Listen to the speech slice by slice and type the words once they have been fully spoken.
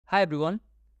Hi everyone,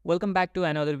 welcome back to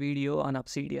another video on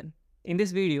Obsidian. In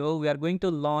this video, we are going to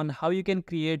learn how you can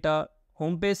create a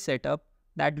homepage setup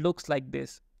that looks like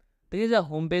this. This is a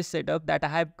homepage setup that I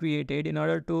have created in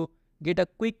order to get a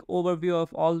quick overview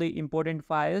of all the important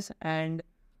files and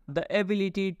the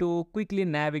ability to quickly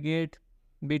navigate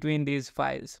between these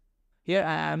files. Here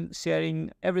I am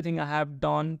sharing everything I have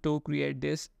done to create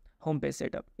this homepage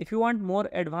setup. If you want more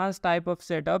advanced type of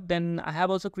setup, then I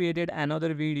have also created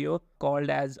another video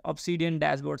called as Obsidian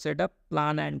Dashboard Setup,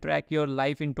 Plan and Track Your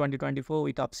Life in 2024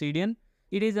 with Obsidian.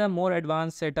 It is a more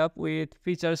advanced setup with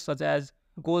features such as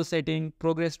goal setting,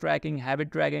 progress tracking,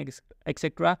 habit tracking,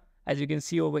 etc. As you can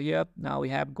see over here, now we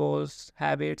have goals,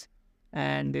 habits,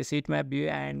 and this heat map view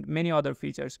and many other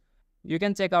features. You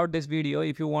can check out this video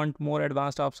if you want more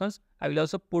advanced options. I will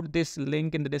also put this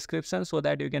link in the description so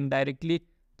that you can directly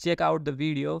check out the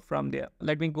video from there.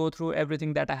 Let me go through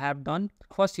everything that I have done.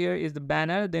 First, here is the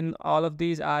banner. Then all of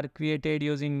these are created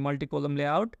using multi-column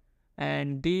layout,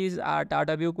 and these are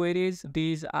Dataview queries.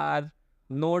 These are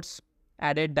nodes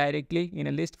added directly in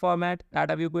a list format.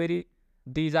 Dataview query.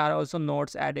 These are also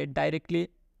nodes added directly,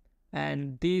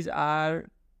 and these are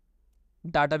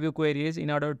Dataview queries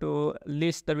in order to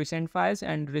list the recent files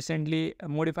and recently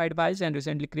modified files and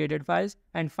recently created files.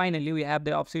 And finally, we have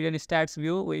the Obsidian stats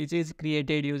view, which is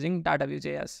created using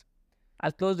Dataview.js.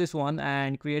 I'll close this one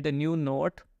and create a new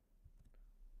node.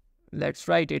 Let's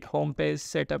write it homepage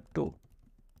setup 2.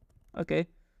 Okay.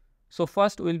 So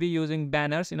first we'll be using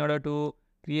banners in order to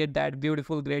create that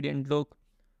beautiful gradient look.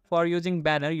 For using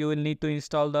banner, you will need to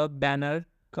install the banner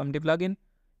community plugin.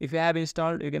 If you have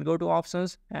installed, you can go to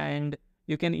options and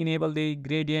you can enable the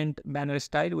gradient banner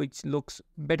style, which looks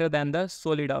better than the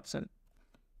solid option.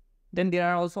 Then there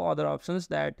are also other options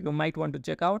that you might want to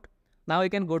check out. Now you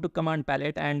can go to command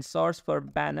palette and search for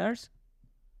banners.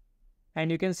 And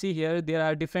you can see here there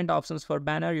are different options for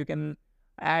banner. You can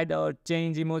add or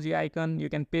change emoji icon. You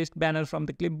can paste banner from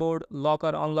the clipboard, lock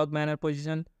or unlock banner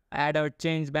position, add or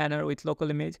change banner with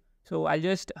local image. So I'll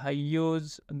just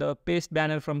use the paste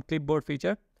banner from clipboard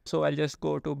feature. So I'll just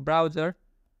go to browser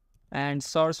and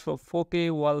search for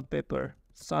 4K wallpaper,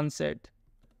 sunset,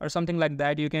 or something like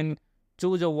that. You can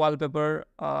choose a wallpaper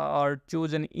or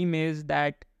choose an image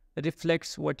that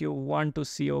reflects what you want to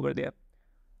see over there.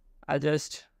 I'll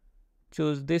just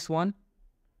choose this one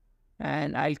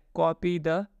and I'll copy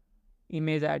the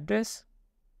image address,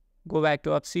 go back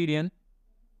to Obsidian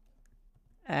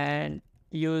and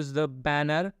use the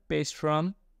banner paste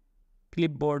from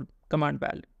clipboard command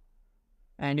palette.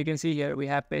 And you can see here we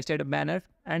have pasted a banner,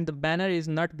 and the banner is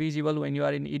not visible when you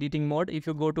are in editing mode. If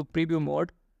you go to preview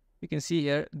mode, you can see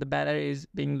here the banner is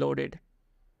being loaded.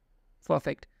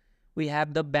 Perfect. We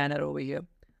have the banner over here.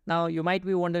 Now you might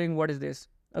be wondering, what is this?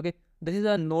 Okay, this is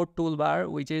a node toolbar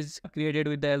which is created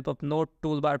with the help of node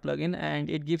toolbar plugin, and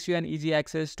it gives you an easy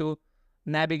access to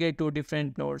navigate to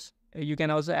different nodes. You can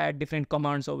also add different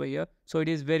commands over here. So it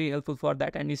is very helpful for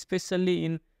that, and especially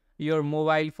in your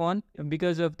mobile phone,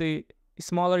 because of the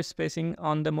smaller spacing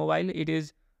on the mobile, it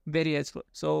is very useful.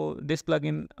 So this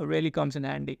plugin really comes in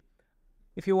handy.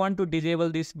 If you want to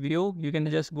disable this view, you can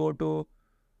just go to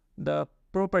the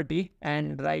property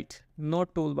and write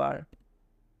node toolbar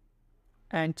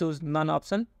and choose none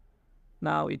option.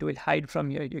 Now it will hide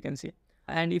from here, you can see.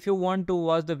 And if you want to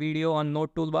watch the video on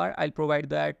node toolbar, I'll provide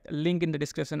that link in the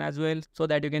description as well so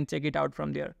that you can check it out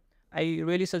from there. I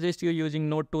really suggest you using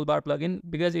Node Toolbar plugin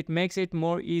because it makes it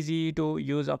more easy to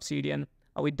use Obsidian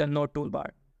with the Node Toolbar.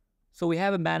 So we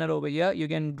have a banner over here. You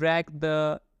can drag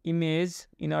the image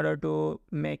in order to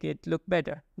make it look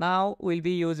better. Now we'll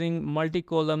be using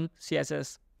multi-column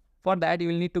CSS. For that, you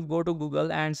will need to go to Google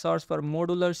and search for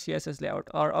modular CSS layout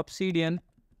or Obsidian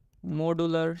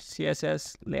modular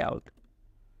CSS layout.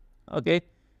 Okay.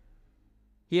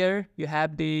 Here you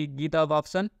have the GitHub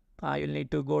option. You'll need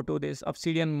to go to this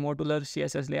Obsidian modular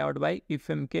CSS layout by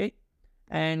ifmk,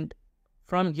 and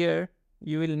from here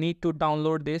you will need to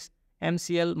download this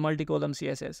MCL multi-column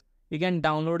CSS. You can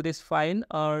download this file,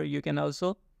 or you can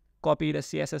also copy the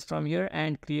CSS from here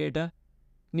and create a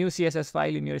new CSS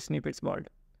file in your snippets world.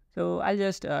 So I'll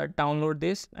just download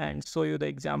this and show you the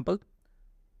example.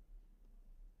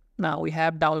 Now we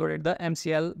have downloaded the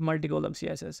MCL multi-column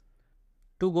CSS.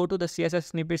 To go to the CSS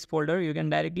snippets folder, you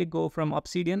can directly go from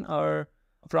Obsidian or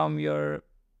from your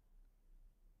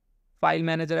file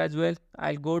manager as well.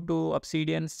 I'll go to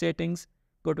Obsidian settings,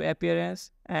 go to appearance,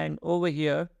 and over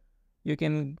here you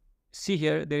can see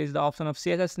here there is the option of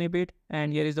CSS snippet,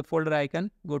 and here is the folder icon.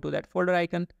 Go to that folder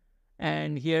icon,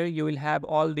 and here you will have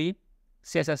all the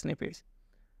CSS snippets.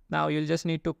 Now you'll just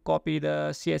need to copy the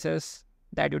CSS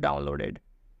that you downloaded.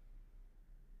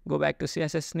 go back to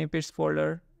CSS snippets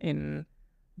folder in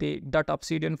the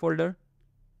 .obsidian folder.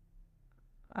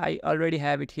 I already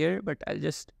have it here, but I'll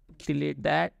just delete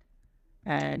that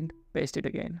and paste it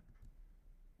again.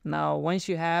 Now, once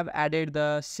you have added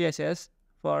the CSS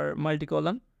for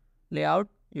multi-column layout,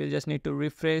 you'll just need to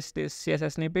refresh this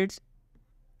CSS snippets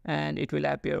and it will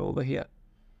appear over here.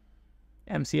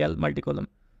 MCL multi-column.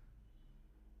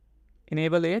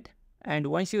 Enable it, and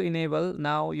once you enable,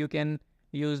 now you can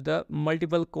use the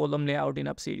multiple column layout in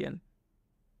Obsidian.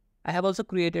 I have also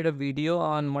created a video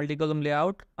on multi-column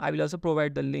layout. I will also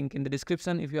provide the link in the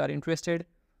description if you are interested,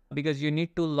 because you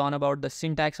need to learn about the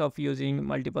syntax of using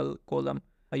multiple column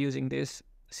using this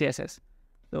CSS.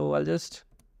 So I'll just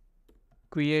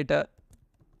create a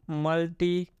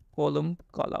multi-column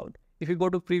callout. If you go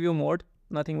to preview mode,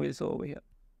 nothing will show over here.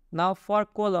 Now for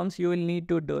columns, you will need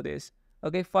to do this.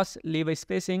 Okay, first leave a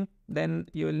spacing, then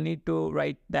you will need to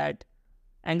write that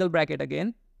angle bracket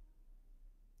again.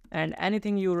 And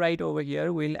anything you write over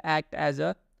here will act as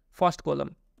a first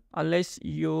column, unless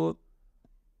you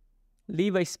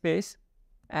leave a space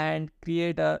and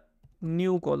create a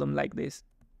new column like this.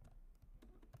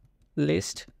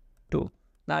 List 2.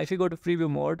 Now if you go to preview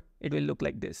mode, it will look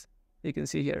like this. You can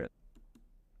see here.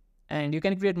 And you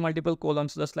can create multiple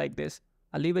columns just like this.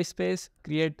 I'll leave a space,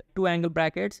 create 2 angle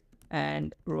brackets,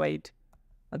 and write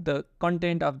the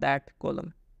content of that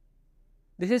column.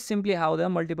 This is simply how the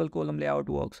multiple column layout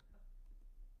works.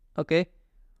 Okay,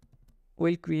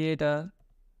 we'll create a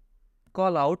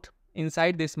callout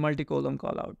inside this multi-column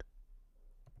callout.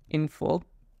 Info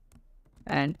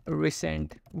and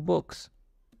recent books.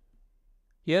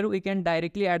 Here we can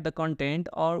directly add the content,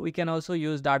 or we can also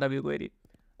use Dataview query.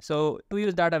 So to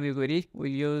use Dataview query,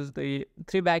 we use the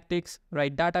 3 backticks,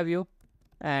 write Dataview,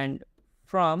 and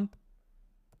from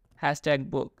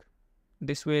 #book.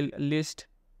 This will list,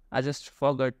 I just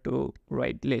forgot to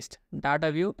write list.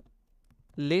 Dataview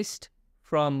list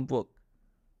from book.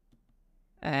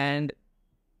 And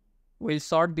we'll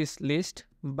sort this list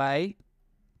by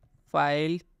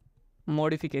file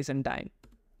modification time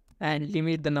and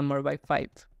limit the number by 5.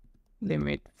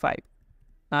 Limit 5.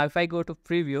 Now if I go to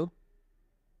preview,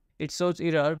 it shows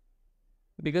error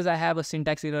because I have a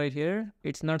syntax error here.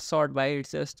 It's not sort by,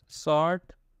 it's just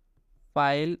sort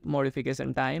file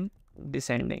modification time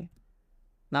descending.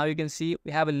 Now you can see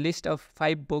we have a list of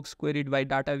 5 books queried by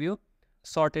Dataview,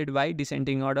 sorted by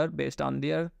descending order based on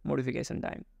their modification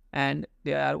time, and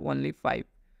there are only 5.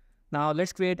 Now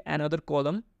let's create another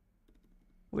column.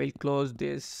 We'll close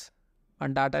this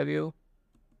on Dataview.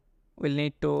 We'll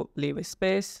need to leave a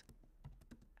space,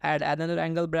 add another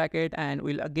angle bracket, and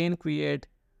we'll again create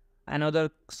another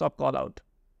sub callout.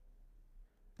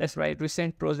 Let's write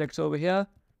recent projects over here.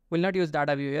 We'll not use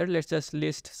Dataview here. Let's just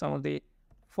list some of the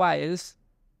files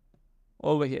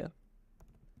over here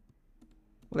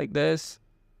like this.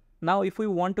 Now if we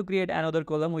want to create another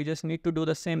column, we just need to do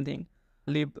the same thing.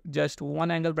 Leave just 1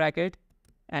 angle bracket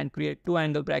and create 2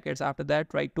 angle brackets after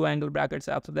that, write 2 angle brackets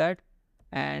after that,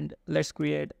 and let's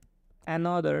create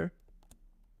another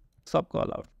sub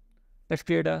callout. Let's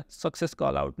create a success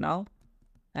callout now,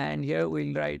 and here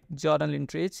we'll write journal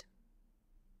entries,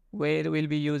 where we'll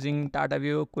be using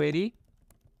Dataview query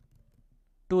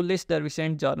to list the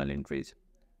recent journal entries.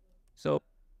 So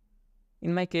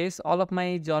in my case, all of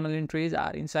my journal entries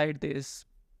are inside this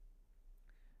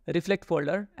reflect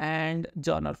folder and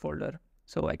journal folder.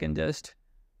 So I can just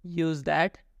use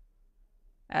that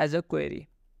as a query.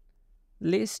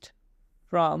 List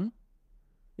from,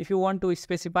 if you want to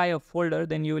specify a folder,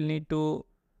 then you will need to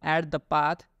add the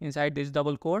path inside these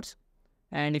double quotes.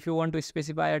 And if you want to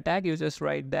specify a tag, you just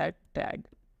write that tag.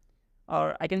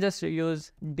 Or I can just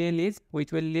use dailies,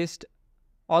 which will list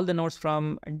all the nodes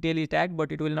from daily tag, but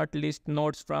it will not list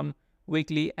nodes from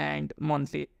weekly and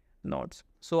monthly nodes.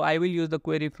 So I will use the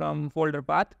query from folder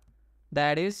path,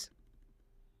 that is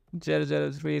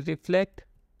 003 reflect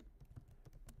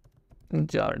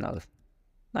journal.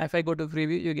 Now if I go to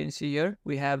preview, you can see here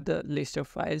we have the list of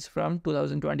files from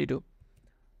 2022.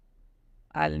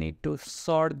 I'll need to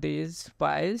sort these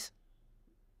files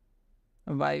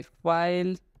by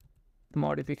file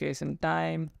modification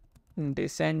time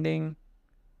descending.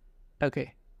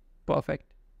 Okay,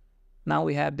 perfect. Now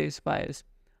we have these files,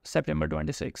 September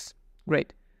 26.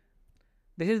 Great.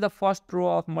 This is the first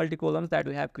row of multi-columns that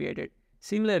we have created.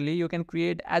 Similarly, you can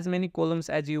create as many columns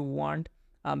as you want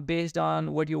based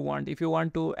on what you want. If you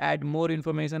want to add more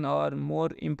information or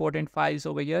more important files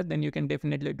over here, then you can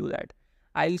definitely do that.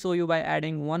 I'll show you by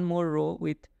adding one more row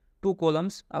with 2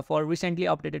 columns for recently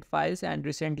updated files and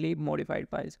recently modified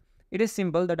files. It is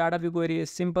simple. The Dataview query is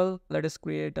simple. Let us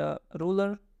create a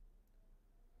ruler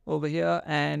over here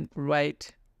and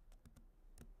write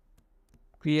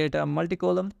create a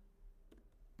multi-column.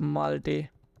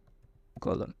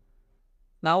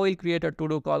 Now we'll create a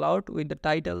to-do callout with the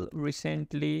title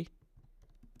recently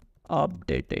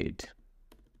updated.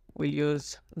 We'll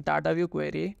use Dataview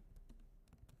query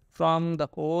from the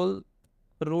whole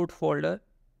root folder,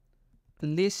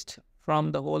 list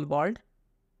from the whole world,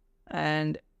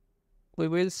 and we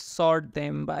will sort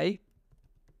them by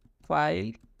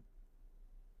file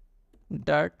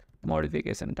dot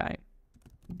modification time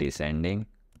descending,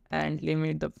 and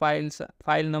limit the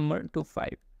file number to 5.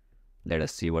 Let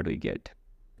us see what we get.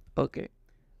 Okay,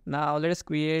 now let us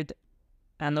create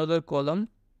another column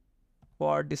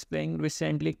for displaying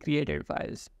recently created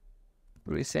files.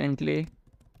 Recently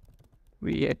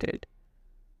created.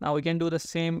 Now we can do the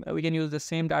same. We can use the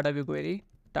same Dataview query.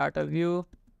 Dataview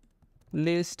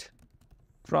list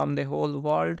from the whole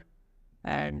world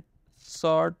and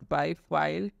sort by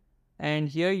file. And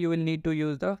here you will need to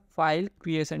use the file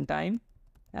creation time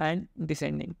and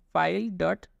descending. File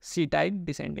dot ctype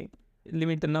descending.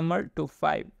 Limit the number to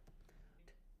 5.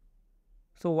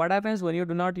 So what happens when you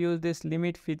do not use this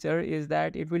limit feature is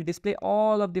that it will display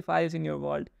all of the files in your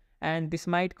world, and this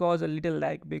might cause a little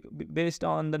lag based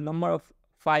on the number of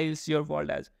files your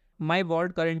world has. My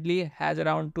world currently has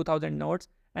around 2000 nodes,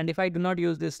 and if I do not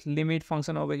use this limit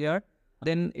function over here,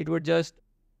 then it would just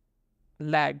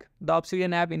lag the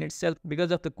Obsidian app in itself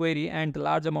because of the query and the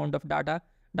large amount of data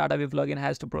Dataview plugin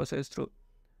has to process through.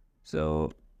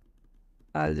 So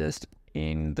I'll just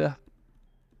in the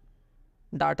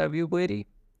Dataview query.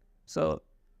 So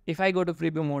if I go to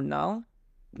preview mode now,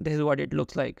 this is what it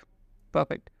looks like.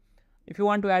 Perfect. If you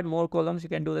want to add more columns, you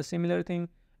can do the similar thing.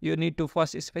 You need to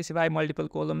first specify multiple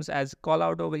columns as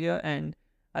callout over here and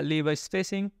leave a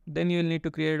spacing. Then you'll need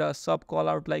to create a sub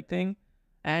callout like thing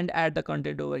and add the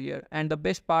content over here. And the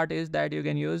best part is that you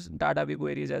can use Dataview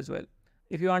queries as well.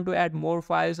 If you want to add more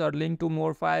files or link to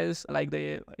more files like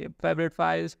the favorite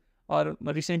files or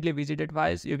recently visited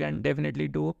files, you can definitely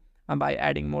do by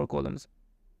adding more columns.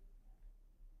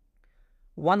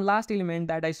 One last element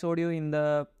that I showed you in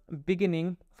the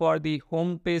beginning for the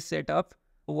home page setup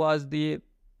was the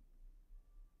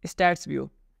stats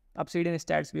view, Obsidian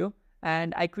stats view,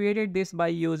 and I created this by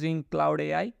using Cloud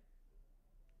AI.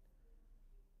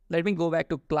 Let me go back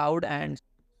to Cloud and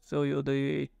show you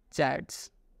the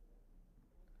chats.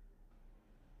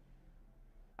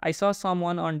 I saw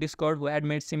someone on Discord who had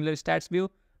made similar stats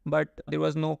view, but there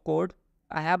was no code.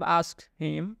 I have asked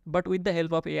him, but with the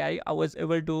help of AI, I was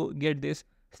able to get this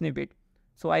snippet.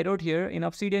 So I wrote here in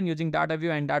Obsidian using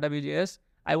Dataview and Dataview.js,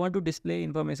 I want to display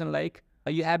information like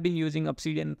you have been using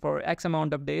Obsidian for X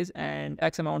amount of days and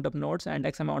X amount of nodes and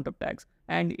X amount of tags.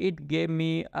 And it gave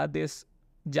me this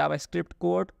JavaScript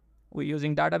code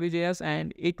using Dataview.js,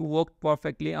 and it worked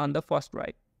perfectly on the first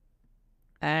try.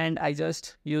 And I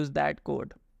just used that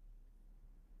code.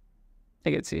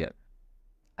 You can see here.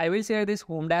 I will share this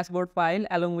home dashboard file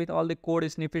along with all the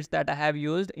code snippets that I have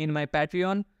used in my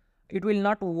Patreon. It will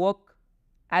not work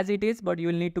as it is, but you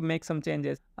will need to make some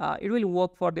changes. It will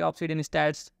work for the Obsidian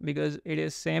stats because it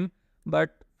is same,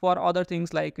 but for other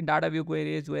things like Dataview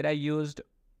queries where I used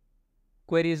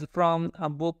queries from a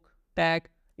book tag,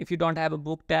 if you don't have a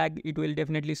book tag, it will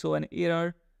definitely show an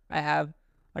error. I have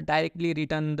directly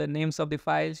written the names of the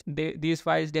files. These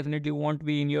files definitely won't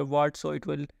be in your world, so it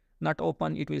will not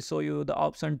open. It will show you the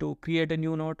option to create a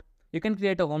new node. You can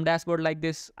create a home dashboard like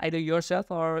this either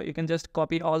yourself, or you can just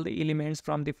copy all the elements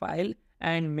from the file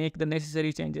and make the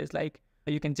necessary changes. Like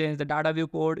you can change the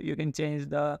Dataview code, you can change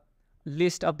the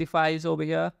list of the files over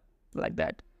here like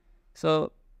that.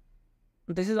 So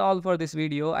this is all for this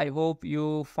video. I hope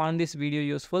you found this video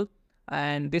useful,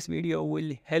 and this video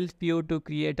will help you to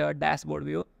create a dashboard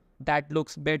view that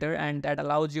looks better and that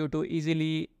allows you to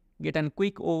easily get a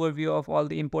quick overview of all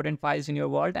the important files in your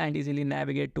world and easily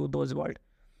navigate to those worlds.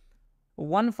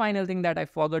 One final thing that I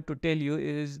forgot to tell you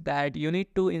is that you need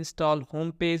to install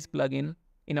homepage plugin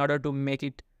in order to make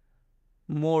it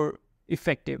more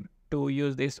effective to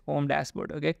use this home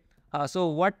dashboard. Okay. So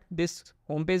what this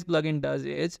homepage plugin does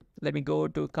is, let me go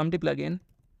to Community plugin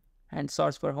and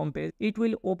search for homepage. It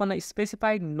will open a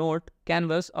specified node,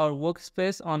 canvas or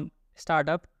workspace on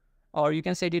startup, or you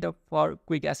can set it up for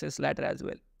quick access later as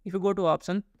well. If you go to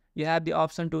option, you have the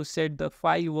option to set the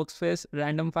file, workspace,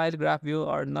 random file, graph view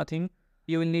or nothing.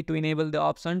 You will need to enable the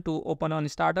option to open on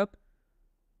startup.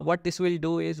 What this will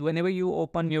do is whenever you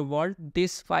open your world,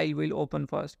 this file will open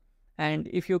first. And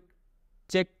if you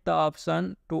check the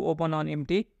option to open on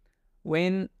empty,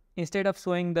 when instead of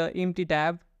showing the empty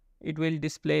tab, it will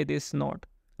display this node.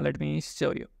 Let me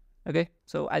show you. Okay,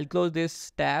 so I'll close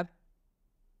this tab,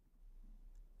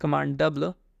 Command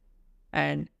W,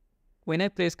 and When I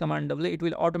press Command W, it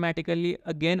will automatically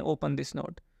again open this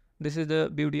node. This is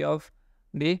the beauty of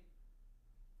the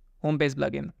homepage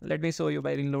plugin. Let me show you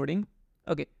by reloading.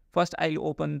 Okay, first I'll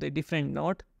open the different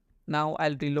node. Now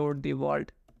I'll reload the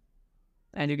vault.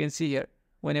 And you can see here,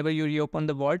 whenever you reopen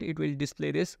the vault, it will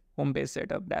display this homepage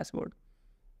setup dashboard.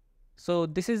 So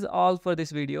this is all for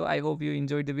this video. I hope you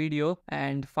enjoyed the video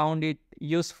and found it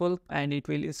useful, and it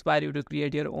will inspire you to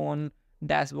create your own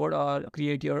dashboard or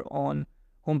create your own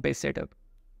homepage setup.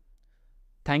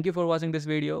 Thank you for watching this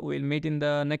video. We'll meet in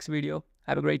the next video.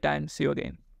 Have a great time. See you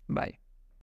again. Bye.